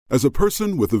As a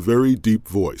person with a very deep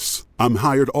voice, I'm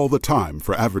hired all the time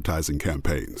for advertising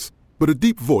campaigns. But a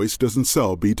deep voice doesn't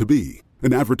sell B2B,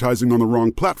 and advertising on the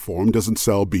wrong platform doesn't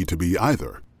sell B2B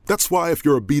either. That's why if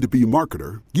you're a B2B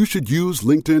marketer, you should use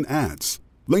LinkedIn ads.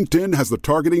 LinkedIn has the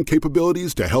targeting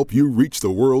capabilities to help you reach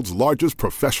the world's largest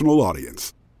professional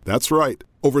audience. That's right,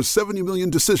 over 70 million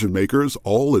decision makers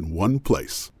all in one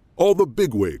place. All the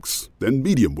big wigs, then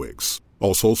medium wigs,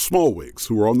 also small wigs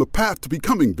who are on the path to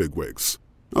becoming big wigs.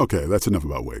 Okay, that's enough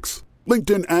about wigs.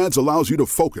 LinkedIn ads allows you to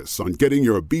focus on getting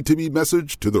your B2B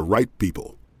message to the right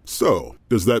people. So,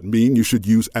 does that mean you should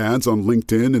use ads on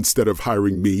LinkedIn instead of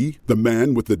hiring me, the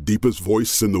man with the deepest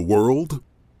voice in the world?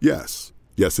 Yes.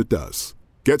 Yes, it does.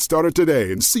 Get started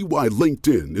today and see why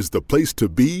LinkedIn is the place to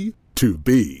be to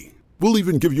be. We'll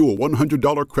even give you a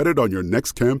 $100 credit on your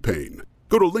next campaign.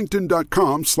 Go to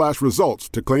linkedin.com/results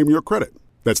to claim your credit.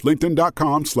 That's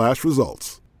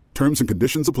linkedin.com/results. Terms and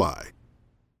conditions apply.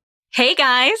 Hey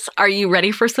guys, are you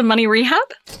ready for some money rehab?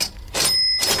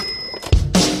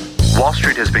 Wall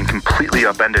Street has been completely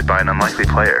upended by an unlikely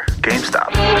player,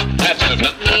 GameStop.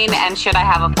 And should I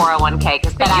have a 401k?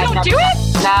 You don't do it?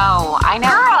 No, I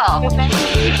know.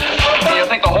 Girl! You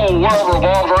think the whole world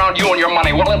revolves around you and your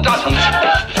money? Well, it doesn't.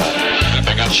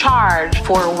 Charge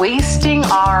for wasting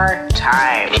our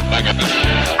time.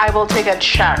 I will take a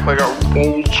check. Like a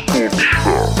old school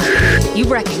check. You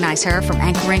recognize her from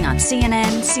anchoring on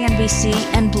CNN, CNBC,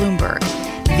 and Bloomberg.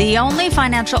 The only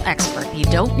financial expert you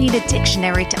don't need a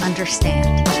dictionary to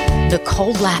understand.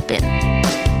 Nicole Lapin.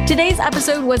 Today's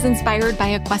episode was inspired by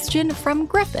a question from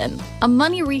Griffin, a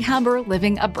money rehabber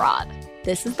living abroad.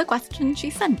 This is the question she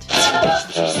sent.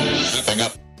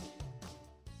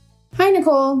 Hi,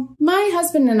 Nicole. My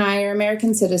husband and I are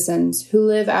American citizens who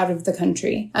live out of the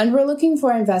country, and we're looking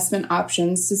for investment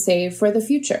options to save for the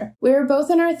future. We're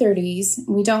both in our 30s,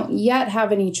 we don't yet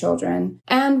have any children,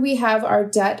 and we have our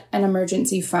debt and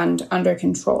emergency fund under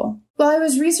control. While I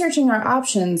was researching our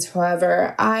options,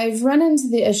 however, I've run into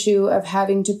the issue of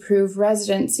having to prove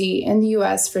residency in the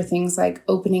U.S. for things like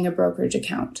opening a brokerage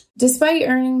account. Despite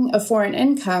earning a foreign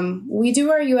income, we do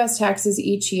our U.S. taxes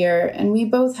each year, and we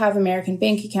both have American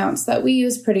bank accounts that we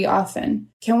use pretty often.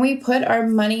 Can we put our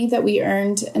money that we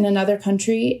earned in another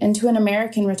country into an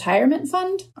American retirement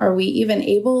fund? Are we even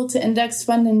able to index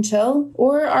fund and chill?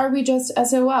 Or are we just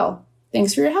SOL?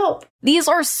 Thanks for your help. These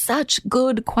are such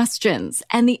good questions,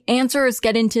 and the answers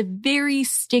get into very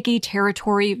sticky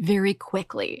territory very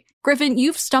quickly. Griffin,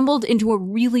 you've stumbled into a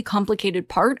really complicated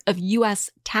part of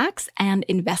U.S. tax and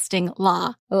investing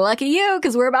law. Lucky you,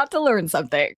 because we're about to learn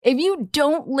something. If you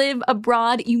don't live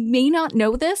abroad, you may not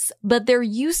know this, but there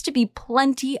used to be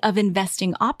plenty of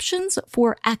investing options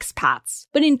for expats.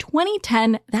 But in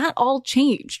 2010, that all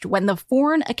changed when the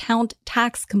Foreign Account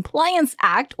Tax Compliance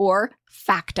Act, or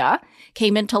FACTA,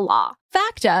 came into law.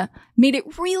 FACTA made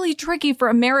it really tricky for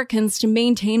Americans to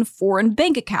maintain foreign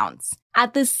bank accounts.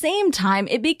 At the same time,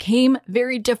 it became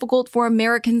very difficult for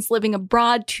Americans living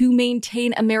abroad to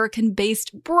maintain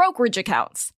American-based brokerage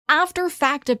accounts. After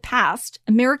FACTA passed,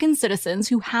 American citizens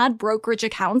who had brokerage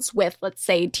accounts with, let's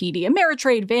say, TD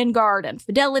Ameritrade, Vanguard, and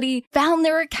Fidelity found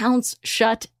their accounts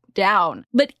shut down.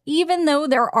 But even though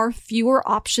there are fewer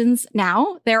options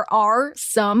now, there are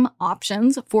some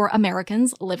options for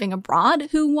Americans living abroad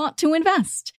who want to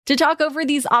invest. To talk over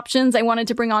these options, I wanted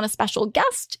to bring on a special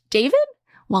guest, David.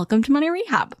 Welcome to Money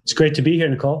Rehab. It's great to be here,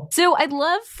 Nicole. So I'd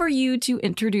love for you to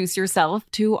introduce yourself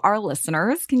to our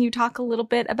listeners. Can you talk a little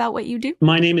bit about what you do?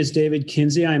 My name is David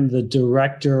Kinsey. I'm the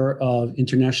Director of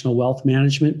International Wealth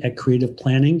Management at Creative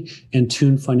Planning and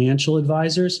Tune Financial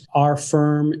Advisors. Our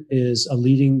firm is a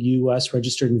leading U.S.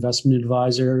 registered investment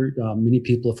advisor. Many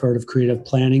people have heard of Creative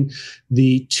Planning.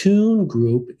 The Tune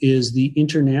Group is the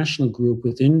international group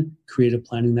within Creative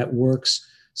Planning that works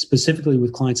specifically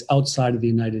with clients outside of the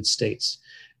United States.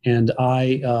 And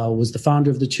I was the founder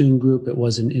of the Tune Group. It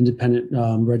was an independent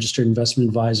registered investment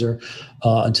advisor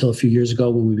until a few years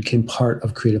ago when we became part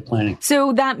of Creative Planning.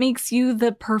 So that makes you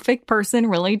the perfect person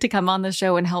really to come on the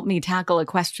show and help me tackle a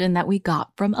question that we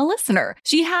got from a listener.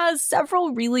 She has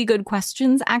several really good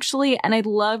questions, actually, and I'd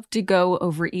love to go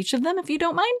over each of them if you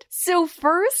don't mind. So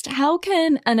first, how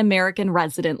can an American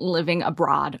resident living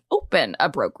abroad open a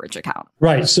brokerage account?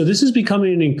 Right. So this is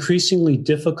becoming an increasingly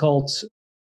difficult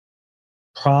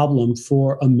problem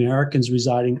for Americans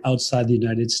residing outside the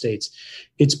United States.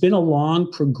 It's been a long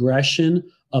progression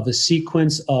of a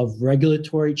sequence of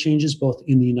regulatory changes, both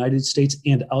in the United States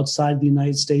and outside the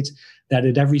United States, that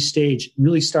at every stage,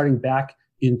 really starting back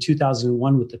in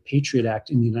 2001 with the Patriot Act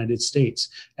in the United States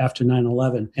after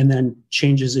 9/11, and then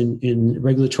changes in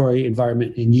regulatory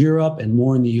environment in Europe and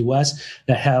more in the US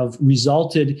that have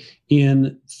resulted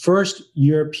in first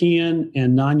European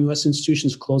and non-US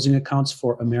institutions closing accounts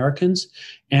for Americans.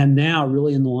 And now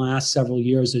really in the last several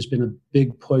years, there's been a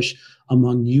big push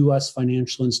among US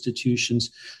financial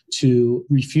institutions to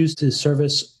refuse to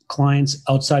service clients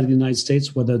outside of the United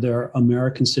States, whether they're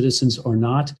American citizens or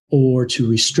not, or to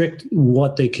restrict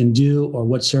what they can do or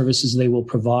what services they will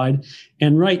provide.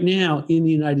 And right now in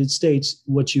the United States,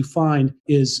 what you find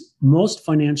is most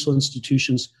financial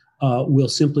institutions will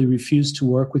simply refuse to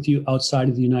work with you outside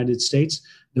of the United States.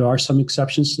 There are some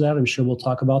exceptions to that. I'm sure we'll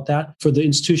talk about that. For the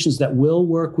institutions that will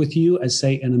work with you, as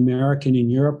say an American in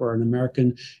Europe or an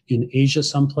American in Asia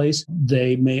someplace,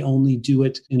 they may only do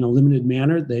it in a limited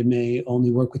manner. They may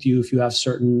only work with you if you have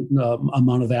certain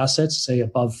amount of assets, say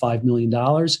above $5 million.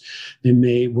 They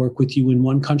may work with you in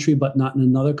one country, but not in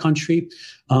another country.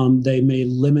 They may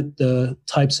limit the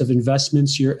types of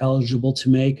investments you're eligible to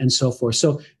make and so forth.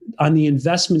 So on the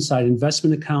investment side,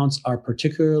 investment accounts are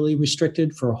particularly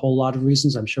restricted for a whole lot of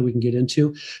reasons I'm sure we can get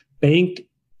into. Bank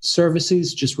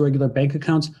services, just regular bank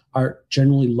accounts, are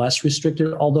generally less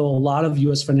restricted, although a lot of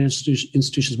U.S. financial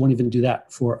institutions won't even do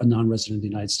that for a non-resident of the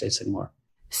United States anymore.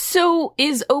 So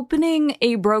is opening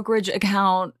a brokerage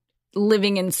account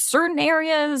living in certain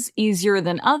areas easier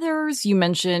than others? You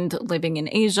mentioned living in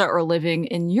Asia or living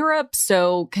in Europe.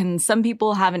 So can some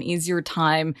people have an easier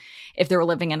time if they're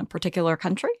living in a particular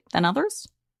country than others?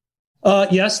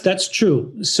 Yes, that's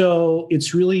true. So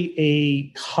it's really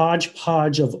a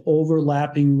hodgepodge of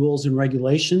overlapping rules and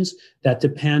regulations that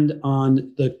depend on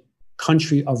the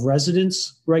country of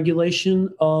residence regulation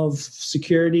of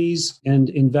securities and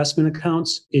investment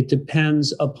accounts. It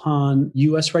depends upon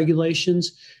U.S.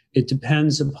 regulations. It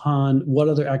depends upon what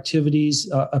other activities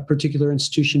a particular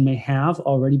institution may have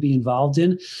already be involved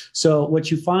in. So what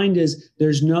you find is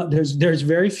there's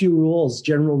very few rules,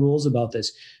 general rules about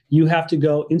this. You have to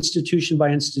go institution by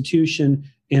institution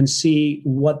and see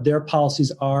what their policies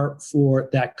are for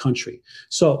that country.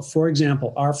 So, for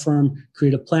example, our firm,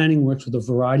 Creative Planning, works with a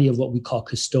variety of what we call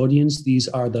custodians. These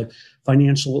are the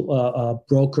financial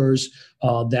brokers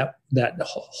that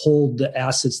hold the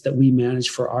assets that we manage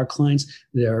for our clients.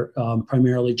 They're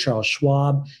primarily Charles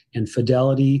Schwab and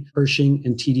Fidelity, Pershing,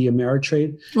 and TD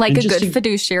Ameritrade. Like a good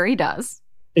fiduciary does.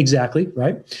 Exactly,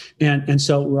 right. And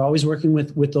so we're always working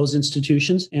with those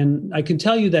institutions. And I can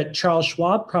tell you that Charles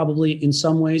Schwab probably in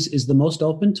some ways is the most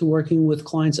open to working with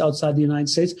clients outside the United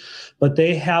States, but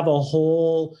they have a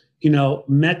whole,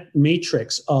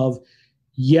 matrix of,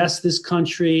 yes, this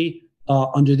country,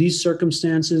 under these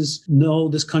circumstances, no,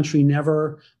 this country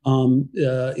never.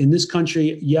 In this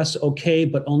country, yes, okay,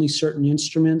 but only certain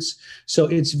instruments. So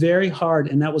it's very hard.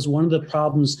 And that was one of the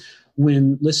problems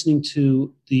when listening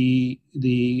to the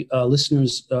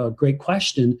listener's great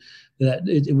question, that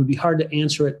it would be hard to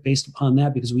answer it based upon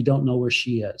that because we don't know where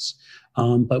she is.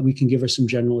 But we can give her some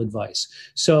general advice.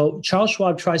 So Charles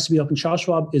Schwab tries to be open. Charles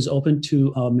Schwab is open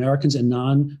to Americans and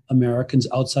non-Americans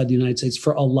outside the United States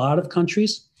for a lot of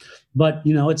countries, but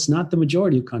it's not the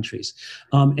majority of countries.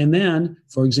 And then,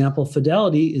 for example,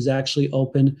 Fidelity is actually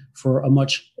open for a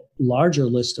much larger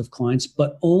list of clients,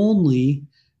 but only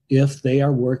if they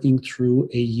are working through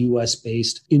a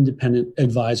U.S.-based independent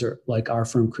advisor like our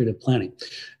firm, Creative Planning.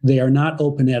 They are not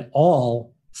open at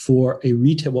all for a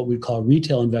retail, what we call a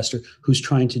retail investor who's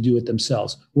trying to do it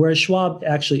themselves. Whereas Schwab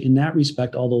actually, in that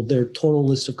respect, although their total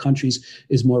list of countries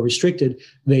is more restricted,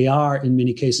 they are in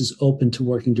many cases open to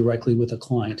working directly with a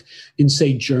client. In,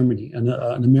 say, Germany, an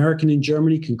American in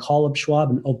Germany can call up Schwab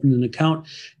and open an account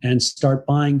and start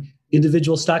buying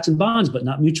individual stocks and bonds, but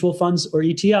not mutual funds or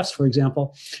ETFs, for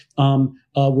example,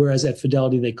 whereas at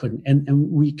Fidelity they couldn't.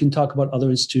 And we can talk about other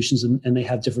institutions, and they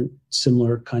have different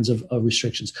similar kinds of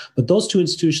restrictions. But those two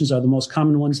institutions are the most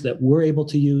common ones that we're able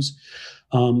to use.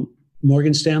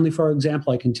 Morgan Stanley, for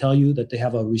example, I can tell you that they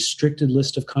have a restricted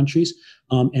list of countries.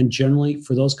 And generally,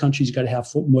 for those countries, you've got to have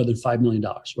more than $5 million,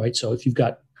 right? So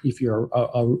if you're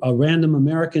a random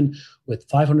American with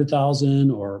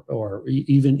 $500,000 or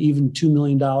even $2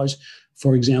 million,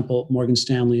 for example, Morgan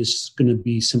Stanley is going to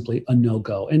be simply a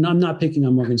no-go. And I'm not picking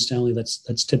on Morgan Stanley.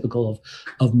 That's typical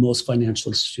of most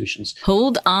financial institutions.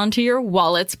 Hold on to your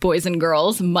wallets, boys and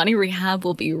girls. Money Rehab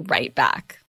will be right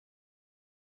back.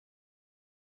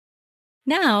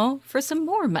 Now for some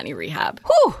more Money Rehab.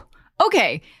 Whew!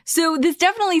 Okay, so this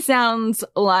definitely sounds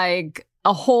like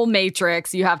a whole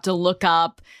matrix. You have to look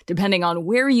up, depending on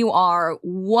where you are,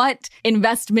 what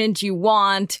investment you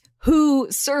want, who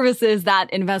services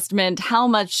that investment, how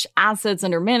much assets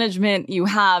under management you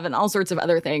have, and all sorts of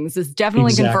other things. This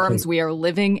definitely confirms we are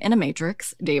living in a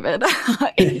matrix, David.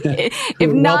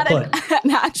 If not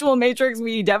an actual matrix,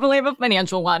 we definitely have a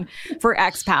financial one for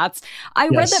expats. I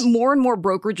read that more and more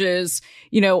brokerages,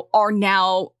 are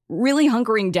now really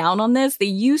hunkering down on this. They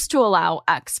used to allow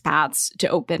expats to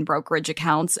open brokerage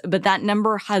accounts, but that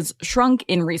number has shrunk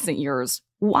in recent years.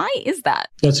 Why is that?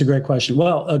 That's a great question.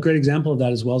 Well, a great example of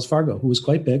that is Wells Fargo, who was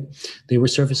quite big. They were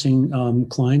servicing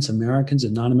clients, Americans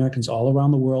and non-Americans all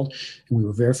around the world. And we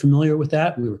were very familiar with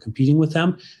that. We were competing with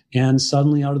them. And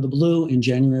suddenly out of the blue, in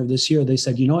January of this year, they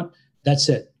said, you know what? That's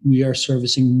it. We are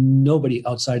servicing nobody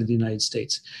outside of the United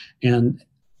States. And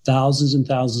thousands and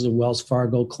thousands of Wells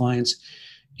Fargo clients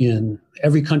in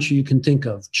every country you can think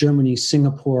of, Germany,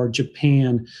 Singapore,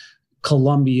 Japan,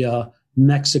 Colombia,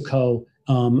 Mexico,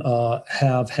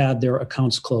 have had their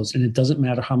accounts closed. And it doesn't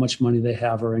matter how much money they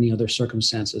have or any other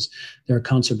circumstances, their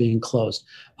accounts are being closed.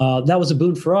 That was a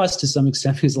boon for us to some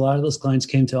extent because a lot of those clients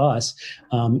came to us.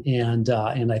 And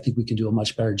I think we can do a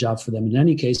much better job for them in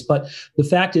any case. But the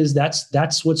fact is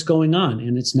that's what's going on.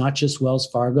 And it's not just Wells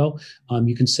Fargo.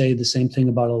 You can say the same thing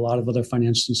about a lot of other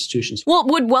financial institutions. Well,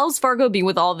 would Wells Fargo be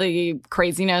with all the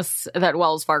craziness that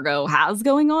Wells Fargo has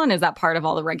going on? Is that part of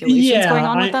all regulations going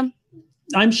on with them?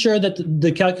 I'm sure that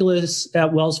the calculus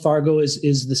at Wells Fargo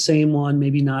is the same one,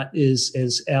 maybe not as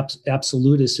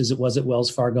absolutist as it was at Wells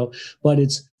Fargo, but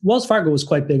Wells Fargo was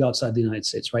quite big outside the United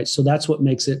States, right? So that's what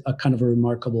makes it a kind of a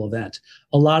remarkable event.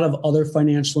 A lot of other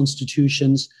financial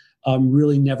institutions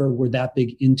really never were that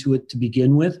big into it to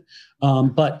begin with,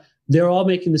 but they're all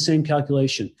making the same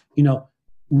calculation.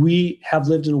 We have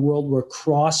lived in a world where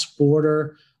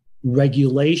cross-border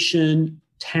regulation,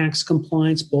 tax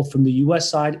compliance, both from the U.S.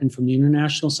 side and from the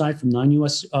international side, from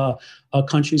non-U.S.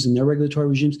 Countries and their regulatory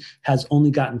regimes, has only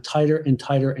gotten tighter and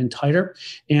tighter and tighter.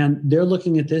 And they're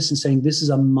looking at this and saying, this is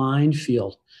a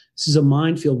minefield. This is a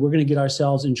minefield. We're going to get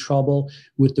ourselves in trouble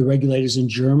with the regulators in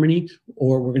Germany,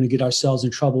 or we're going to get ourselves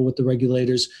in trouble with the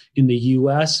regulators in the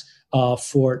U.S.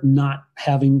 For not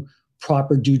having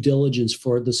proper due diligence,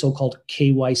 for the so-called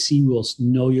KYC rules,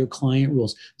 know your client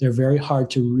rules. They're very hard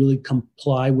to really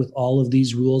comply with all of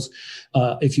these rules.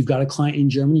 If you've got a client in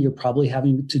Germany, you're probably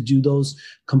having to do those,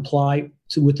 comply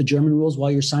with the German rules while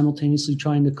you're simultaneously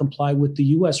trying to comply with the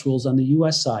U.S. rules on the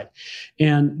U.S. side.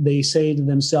 And they say to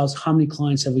themselves, how many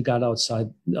clients have we got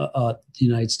outside the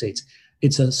United States?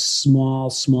 It's a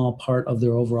small part of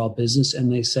their overall business.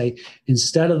 And they say,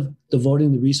 instead of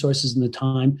devoting the resources and the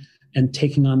time and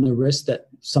taking on the risk that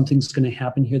something's going to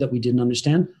happen here that we didn't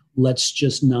understand, let's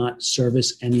just not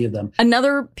service any of them.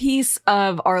 Another piece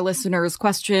of our listener's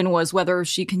question was whether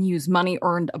she can use money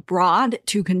earned abroad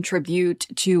to contribute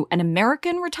to an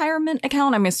American retirement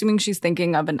account. I'm assuming she's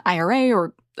thinking of an IRA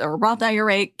or a Roth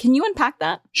IRA. Can you unpack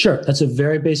that? Sure. That's a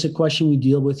very basic question we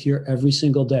deal with here every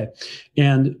single day.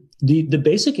 And the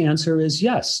basic answer is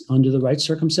yes. Under the right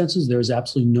circumstances, there is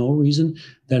absolutely no reason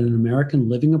that an American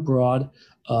living abroad,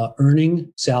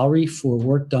 earning salary for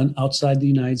work done outside the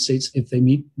United States, if they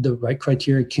meet the right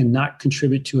criteria, cannot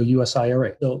contribute to a U.S.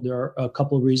 IRA. So there are a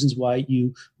couple of reasons why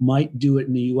you might do it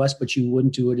in the U.S., but you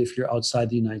wouldn't do it if you're outside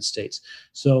the United States.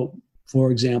 So, for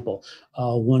example,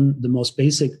 the most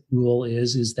basic rule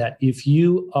is that if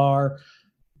you are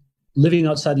living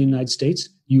outside the United States,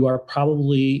 you are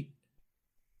probably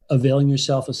availing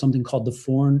yourself of something called the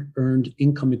foreign earned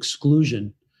income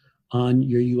exclusion on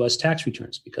your U.S. tax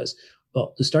returns, because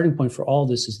the starting point for all of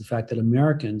this is the fact that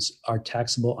Americans are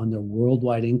taxable on their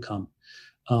worldwide income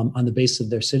on the basis of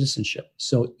their citizenship.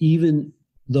 So even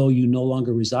though you no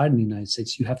longer reside in the United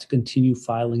States, you have to continue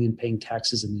filing and paying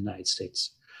taxes in the United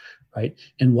States, right?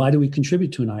 And why do we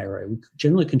contribute to an IRA? We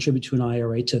generally contribute to an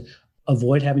IRA to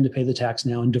avoid having to pay the tax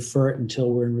now and defer it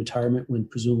until we're in retirement when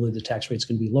presumably the tax rate's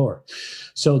going to be lower.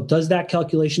 So does that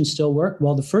calculation still work?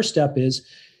 Well, the first step is,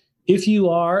 if you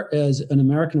are, as an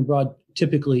American abroad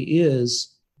typically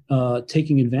is,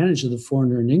 taking advantage of the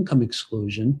foreign earned income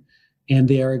exclusion, and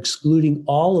they are excluding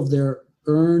all of their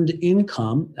earned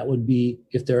income, that would be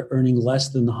if they're earning less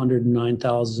than the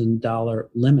 $109,000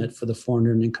 limit for the foreign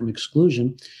earned income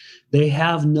exclusion, they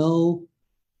have no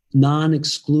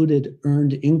non-excluded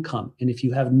earned income. And if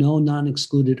you have no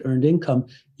non-excluded earned income,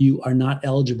 you are not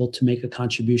eligible to make a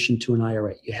contribution to an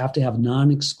IRA. You have to have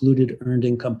non-excluded earned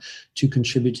income to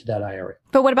contribute to that IRA.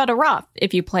 But what about a Roth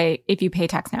if you pay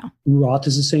tax now? Roth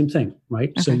is the same thing, right?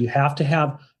 Okay. So you have to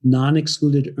have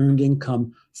non-excluded earned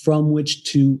income from which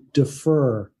to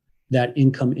defer that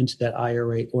income into that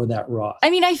IRA or that Roth. I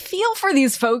mean, I feel for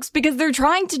these folks because they're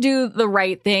trying to do the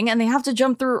right thing and they have to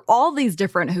jump through all these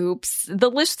different hoops.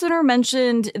 The listener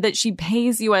mentioned that she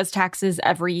pays U.S. taxes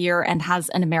every year and has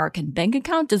an American bank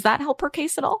account. Does that help her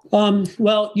case at all?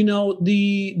 Well,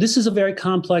 this is a very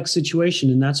complex situation,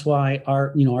 and that's why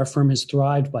our firm has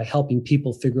thrived by helping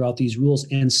people figure out these rules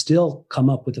and still come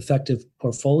up with effective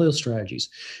portfolio strategies.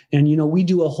 And, we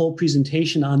do a whole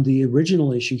presentation on the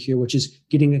original issue here, which is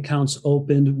getting accounts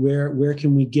opened. Where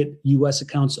can we get U.S.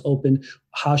 accounts opened?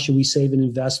 How should we save and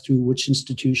invest through which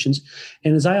institutions?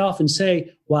 And as I often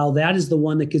say, while that is the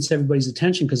one that gets everybody's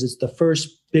attention because it's the first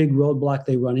big roadblock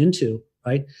they run into,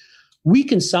 right? We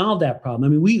can solve that problem. I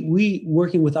mean, we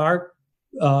working with our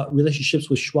relationships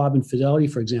with Schwab and Fidelity,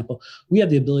 for example, we have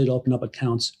the ability to open up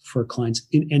accounts for clients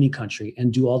in any country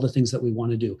and do all the things that we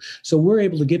want to do. So we're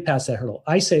able to get past that hurdle.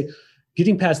 I say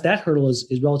getting past that hurdle is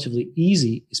relatively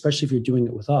easy, especially if you're doing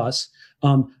it with us.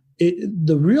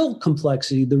 The real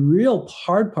complexity, the real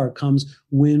hard part comes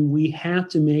when we have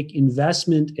to make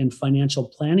investment and financial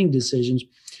planning decisions,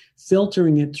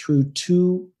 filtering it through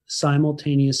two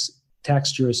simultaneous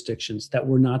tax jurisdictions that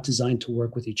were not designed to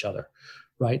work with each other,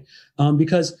 right?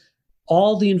 Because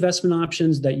all the investment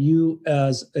options that you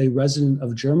as a resident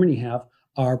of Germany have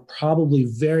are probably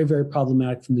very, very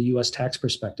problematic from the U.S. tax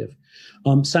perspective.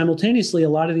 Simultaneously, a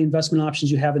lot of the investment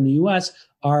options you have in the U.S.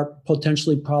 are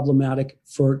potentially problematic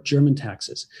for German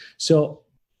taxes. So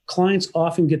clients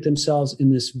often get themselves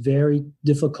in this very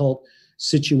difficult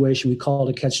situation. We call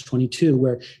it a catch-22,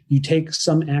 where you take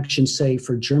some action, say,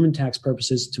 for German tax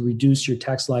purposes to reduce your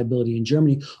tax liability in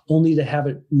Germany, only to have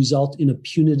it result in a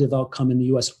punitive outcome in the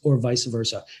U.S. or vice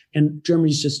versa. And Germany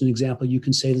is just an example. You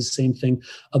can say the same thing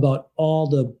about all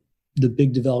the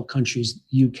big developed countries,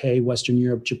 UK, Western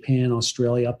Europe, Japan,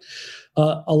 Australia.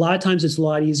 A lot of times it's a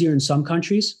lot easier in some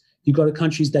countries. You go to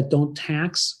countries that don't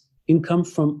tax income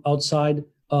from outside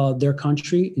their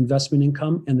country, investment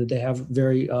income, and that they have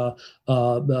very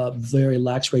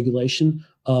lax regulation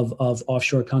of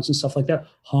offshore accounts and stuff like that.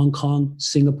 Hong Kong,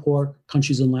 Singapore,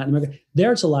 countries in Latin America.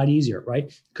 There it's a lot easier,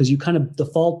 right? Because you kind of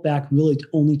default back really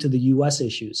only to the U.S.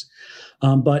 issues.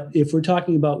 But if we're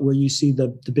talking about where you see the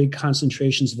big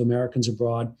concentrations of Americans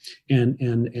abroad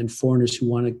and foreigners who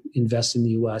want to invest in the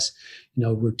U.S.,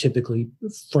 we're typically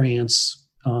France,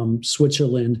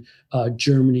 Switzerland,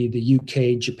 Germany, the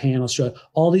UK, Japan, Australia,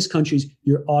 all these countries,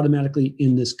 you're automatically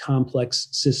in this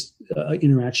complex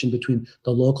interaction between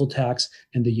the local tax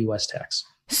and the US tax.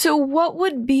 So what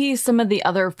would be some of the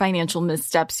other financial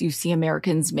missteps you see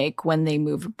Americans make when they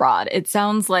move abroad? It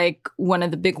sounds like one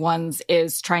of the big ones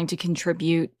is trying to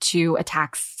contribute to a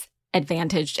tax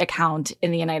advantaged account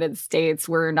in the United States.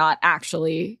 We're not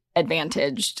actually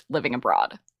advantaged living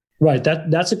abroad. Right.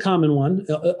 That's a common one,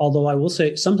 although I will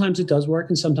say sometimes it does work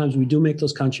and sometimes we do make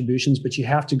those contributions, but you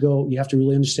have to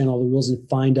really understand all the rules and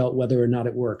find out whether or not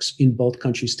it works in both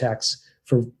countries' tax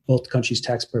for both countries'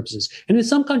 tax purposes. And in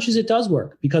some countries it does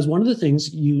work, because one of the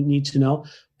things you need to know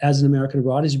as an American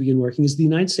abroad as you begin working is the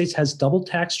United States has double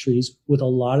tax treaties with a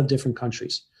lot of different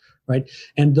countries, right?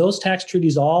 And those tax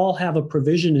treaties all have a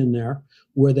provision in there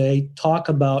where they talk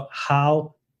about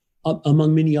how,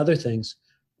 among many other things,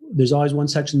 there's always one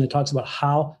section that talks about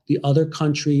how the other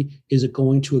country is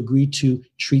going to agree to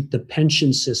treat the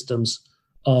pension systems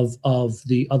of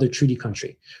the other treaty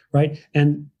country, right?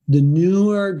 And the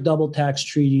newer double tax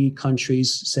treaty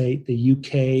countries, say the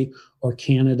UK or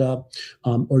Canada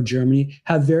or Germany,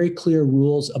 have very clear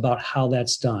rules about how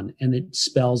that's done. And it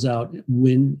spells out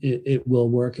when it will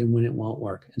work and when it won't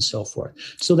work and so forth.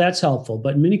 So that's helpful.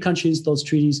 But in many countries, those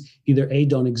treaties either A,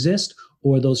 don't exist,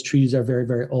 or those treaties are very,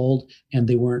 very old and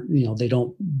they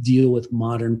don't deal with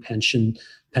modern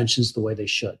pensions the way they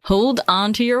should. Hold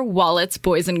on to your wallets,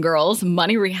 boys and girls.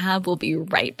 Money Rehab will be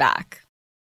right back.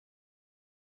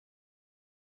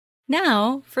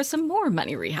 Now for some more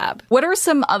Money Rehab. What are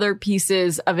some other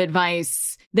pieces of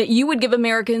advice that you would give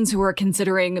Americans who are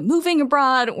considering moving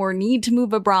abroad or need to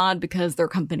move abroad because their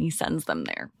company sends them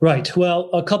there? Right. Well,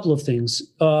 a couple of things.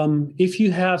 If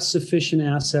you have sufficient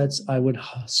assets, I would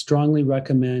strongly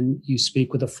recommend you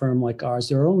speak with a firm like ours.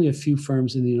 There are only a few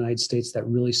firms in the United States that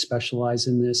really specialize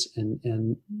in this.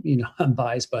 And I'm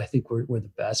biased, but I think we're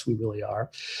the best. We really are.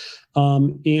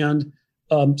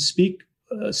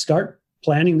 Start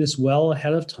planning this well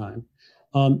ahead of time.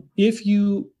 If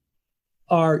you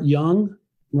are young,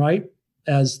 right,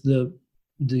 as the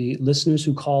listeners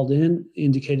who called in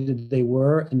indicated they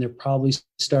were, and they're probably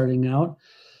starting out.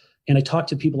 And I talk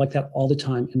to people like that all the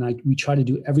time, and we try to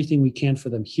do everything we can for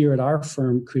them. Here at our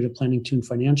firm, Creative Planning Tune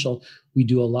Financial, we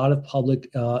do a lot of public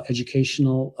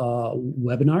educational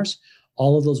webinars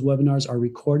All of those webinars are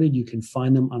recorded. You can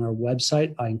find them on our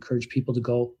website. I encourage people to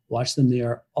go watch them.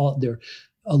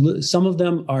 Some of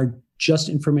them are just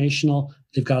informational.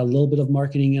 They've got a little bit of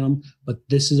marketing in them, but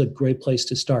this is a great place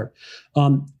to start.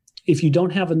 If you don't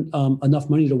have enough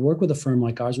money to work with a firm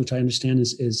like ours, which I understand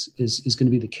is going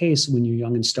to be the case when you're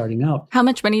young and starting out. How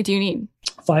much money do you need?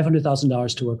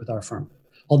 $500,000 to work with our firm.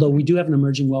 Although we do have an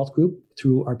emerging wealth group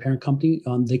through our parent company,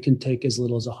 they can take as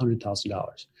little as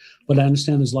 $100,000. But I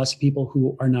understand there's lots of people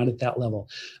who are not at that level.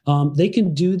 They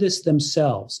can do this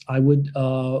themselves. I would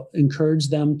encourage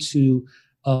them to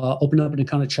open up an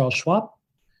account at Charles Schwab.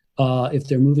 If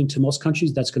they're moving to most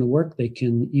countries, that's going to work. They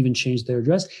can even change their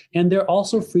address. And they're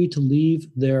also free to leave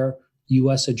their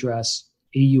U.S. address,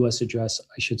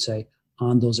 I should say,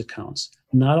 on those accounts.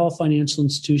 Not all financial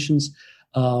institutions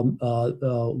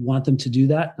want them to do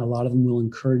that. A lot of them will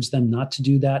encourage them not to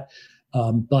do that.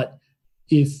 But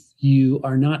if you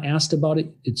are not asked about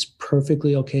it, it's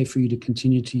perfectly okay for you to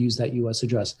continue to use that U.S.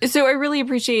 address. So I really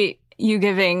appreciate you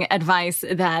giving advice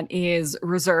that is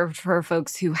reserved for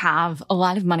folks who have a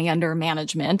lot of money under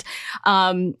management.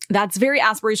 That's very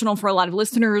aspirational for a lot of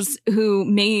listeners who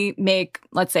may make,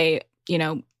 let's say,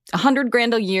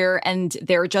 $100,000 a year and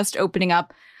they're just opening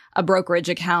up a brokerage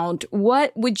account.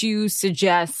 What would you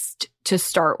suggest to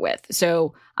start with?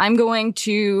 So I'm going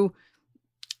to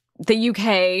the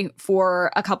UK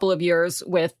for a couple of years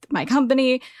with my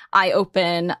company. I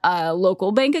open a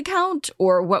local bank account,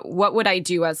 or what would I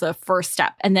do as a first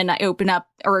step? And then I open up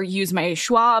or use my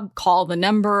Schwab, call the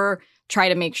number, try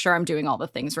to make sure I'm doing all the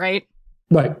things right.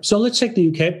 Right. So let's take the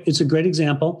UK. It's a great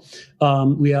example.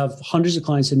 We have hundreds of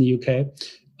clients in the UK.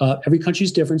 Every country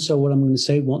is different, so what I'm going to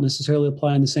say won't necessarily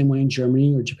apply in the same way in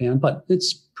Germany or Japan, but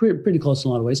it's pretty close in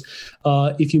a lot of ways.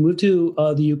 If you move to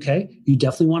the UK, you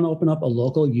definitely want to open up a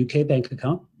local UK bank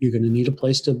account. You're going to need a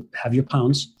place to have your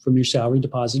pounds from your salary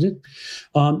deposited.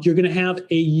 You're going to have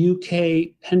a UK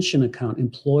pension account,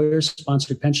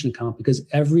 employer-sponsored pension account, because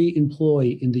every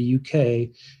employee in the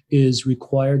UK is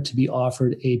required to be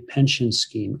offered a pension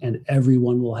scheme, and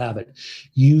everyone will have it.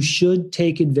 You should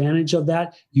take advantage of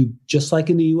that. You, just like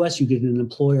in the US, you get an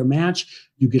employer match.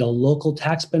 You get a local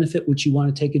tax benefit, which you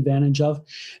want to take advantage of.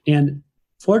 And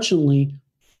fortunately,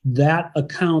 that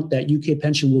account, that UK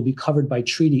pension, will be covered by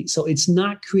treaty. So it's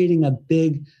not creating a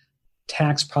big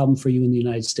tax problem for you in the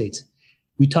United States.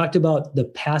 We talked about the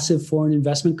passive foreign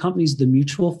investment companies, the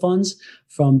mutual funds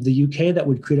from the UK that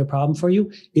would create a problem for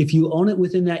you. If you own it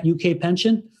within that UK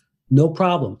pension, no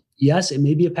problem. Yes, it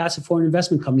may be a passive foreign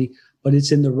investment company, but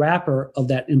it's in the wrapper of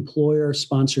that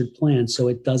employer-sponsored plan, so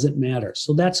it doesn't matter.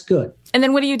 So that's good. And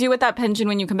then what do you do with that pension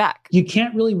when you come back? You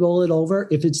can't really roll it over.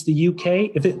 If it's the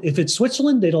UK, if it's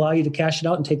Switzerland, they'd allow you to cash it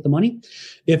out and take the money.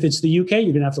 If it's the UK, you're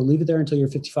going to have to leave it there until you're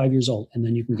 55 years old, and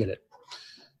then you can get it.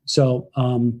 So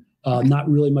not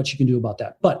really much you can do about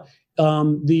that. But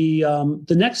the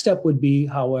next step would be,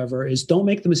 however, is don't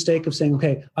make the mistake of saying,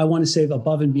 okay, I want to save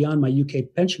above and beyond my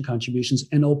UK pension contributions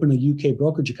and open a UK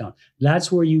brokerage account.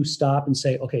 That's where you stop and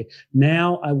say, okay,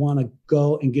 now I want to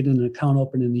go and get an account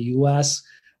open in the US,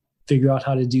 figure out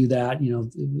how to do that.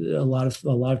 A lot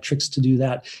of tricks to do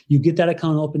that. You get that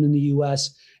account open in the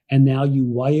US, and now you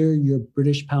wire your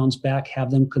British pounds back,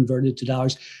 have them converted to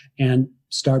dollars, and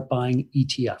start buying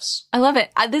ETFs. I love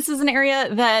it. This is an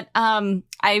area that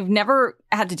I've never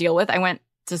had to deal with. I went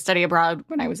to study abroad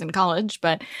when I was in college,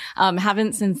 but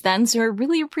haven't since then. So I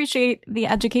really appreciate the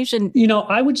education.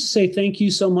 I would just say thank you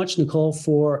so much, Nicole,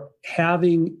 for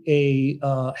having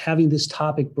having this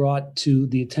topic brought to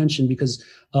the attention because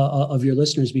of your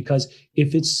listeners. Because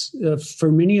if it's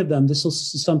for many of them, this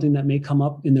is something that may come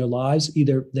up in their lives.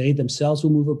 Either they themselves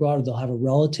will move abroad, or they'll have a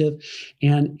relative,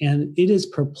 and it is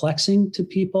perplexing to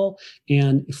people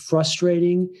and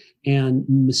frustrating, and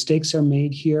mistakes are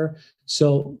made here.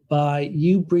 So by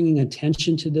you bringing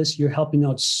attention to this, you're helping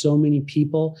out so many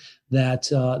people that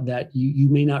you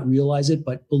may not realize it,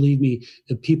 but believe me,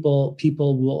 the people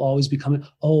will always be coming,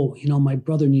 my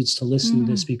brother needs to listen to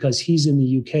this because he's in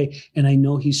the UK and I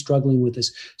know he's struggling with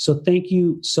this. So thank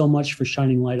you so much for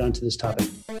shining light onto this topic.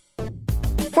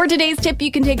 For today's tip,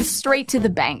 you can take straight to the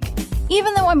bank.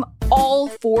 Even though I'm all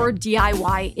for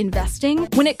DIY investing,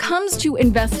 when it comes to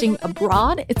investing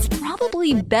abroad, it's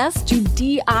probably best to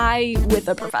DI with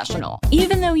a professional.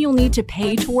 Even though you'll need to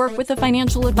pay to work with a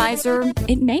financial advisor,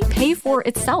 it may pay for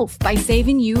itself by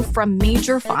saving you from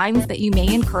major fines that you may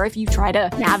incur if you try to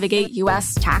navigate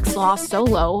U.S. tax law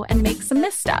solo and make some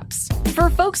missteps. For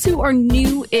folks who are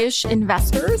new-ish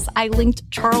investors, I linked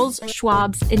Charles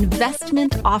Schwab's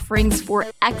investment offerings for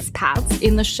expats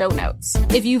in the show notes.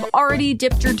 If you've already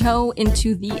dipped your toe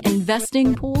into the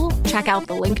investing pool, check out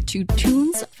the link to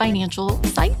Thune's financial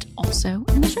site, also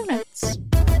in the show notes.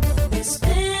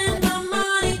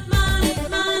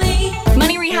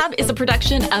 Money Rehab is a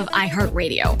production of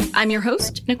iHeartRadio. I'm your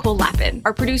host, Nicole Lappin.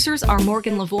 Our producers are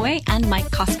Morgan Lavoie and Mike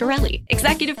Coscarelli.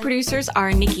 Executive producers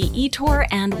are Nikki Etor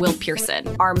and Will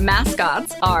Pearson. Our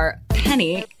mascots are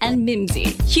Penny and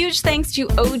Mimsy. Huge thanks to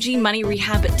OG Money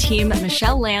Rehab team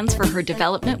Michelle Lands for her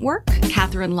development work,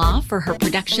 Catherine Law for her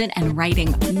production and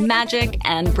writing magic,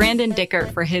 and Brandon Dicker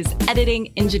for his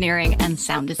editing, engineering, and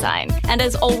sound design. And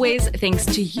as always, thanks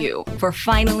to you for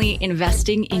finally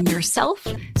investing in yourself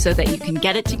so that you can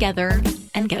get it together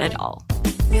and get it all.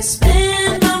 You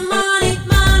spend my money,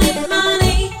 money, money.